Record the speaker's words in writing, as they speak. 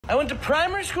I went to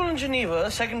primary school in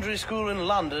Geneva, secondary school in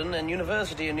London, and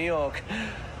university in New York.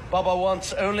 Baba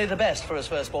wants only the best for his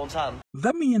firstborn son.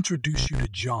 Let me introduce you to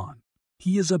John.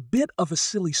 He is a bit of a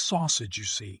silly sausage, you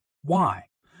see. Why?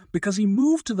 Because he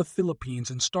moved to the Philippines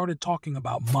and started talking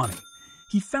about money.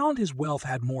 He found his wealth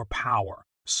had more power,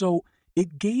 so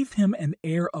it gave him an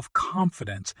air of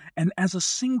confidence, and as a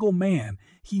single man,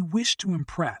 he wished to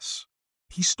impress.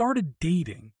 He started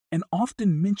dating and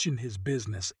often mentioned his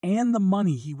business and the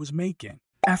money he was making.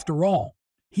 After all,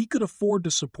 he could afford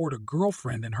to support a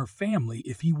girlfriend and her family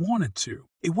if he wanted to.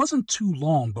 It wasn't too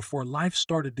long before life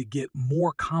started to get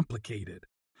more complicated.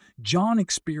 John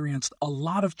experienced a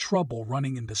lot of trouble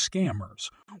running into scammers.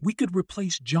 We could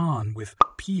replace John with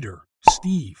Peter,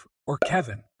 Steve, or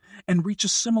Kevin and reach a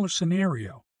similar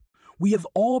scenario. We have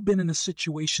all been in a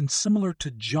situation similar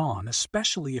to John,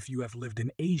 especially if you have lived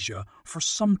in Asia for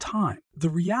some time. The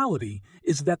reality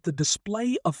is that the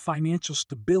display of financial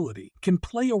stability can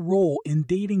play a role in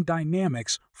dating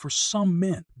dynamics for some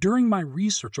men. During my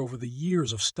research over the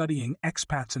years of studying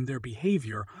expats and their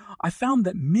behavior, I found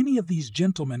that many of these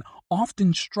gentlemen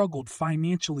often struggled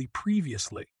financially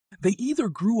previously. They either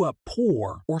grew up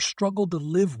poor or struggled to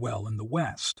live well in the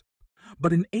West.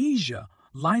 But in Asia,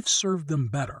 life served them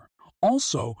better.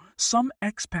 Also, some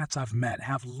expats I've met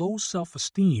have low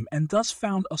self-esteem and thus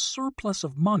found a surplus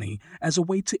of money as a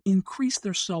way to increase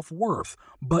their self-worth.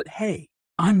 But hey,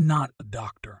 I'm not a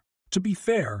doctor. To be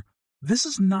fair, this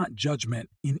is not judgment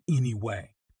in any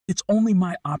way. It's only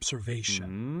my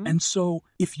observation. And so,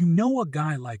 if you know a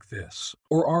guy like this,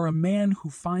 or are a man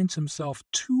who finds himself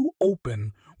too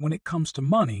open when it comes to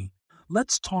money,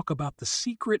 let's talk about the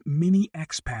secret many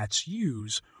expats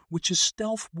use, which is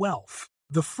stealth wealth.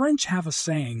 The French have a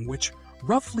saying which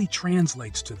roughly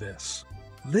translates to this: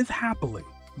 live happily,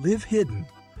 live hidden.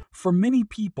 For many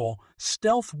people,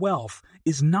 stealth wealth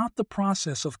is not the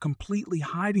process of completely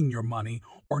hiding your money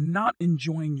or not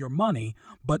enjoying your money,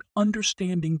 but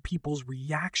understanding people's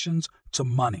reactions to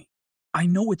money. I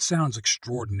know it sounds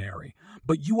extraordinary,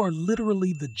 but you are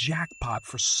literally the jackpot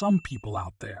for some people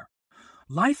out there.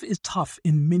 Life is tough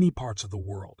in many parts of the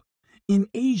world. In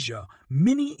Asia,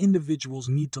 many individuals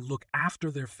need to look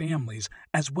after their families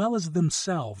as well as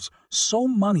themselves, so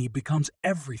money becomes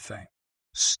everything.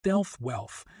 Stealth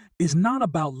wealth is not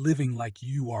about living like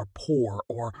you are poor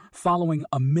or following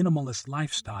a minimalist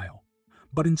lifestyle,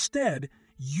 but instead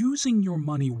using your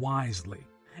money wisely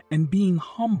and being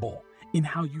humble in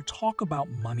how you talk about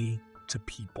money to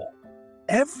people.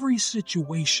 Every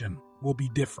situation will be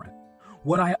different.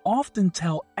 What I often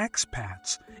tell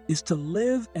expats is to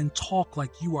live and talk like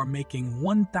you are making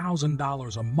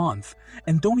 $1,000 a month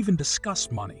and don't even discuss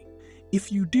money.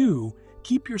 If you do,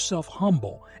 keep yourself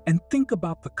humble and think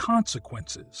about the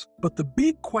consequences. But the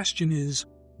big question is,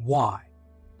 why?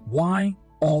 Why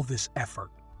all this effort?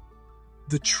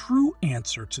 The true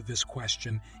answer to this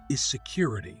question is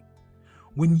security.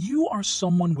 When you are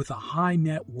someone with a high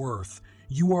net worth,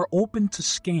 you are open to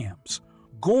scams,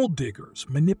 gold diggers,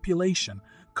 manipulation,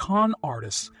 con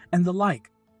artists, and the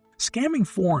like. Scamming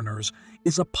foreigners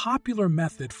is a popular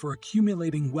method for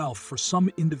accumulating wealth for some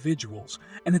individuals,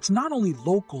 and it's not only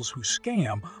locals who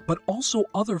scam, but also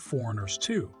other foreigners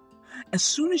too. As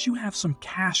soon as you have some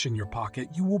cash in your pocket,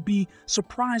 you will be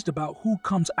surprised about who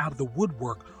comes out of the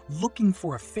woodwork looking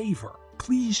for a favor.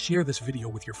 Please share this video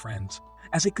with your friends,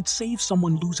 as it could save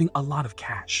someone losing a lot of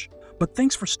cash. But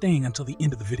thanks for staying until the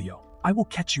end of the video. I will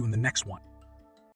catch you in the next one.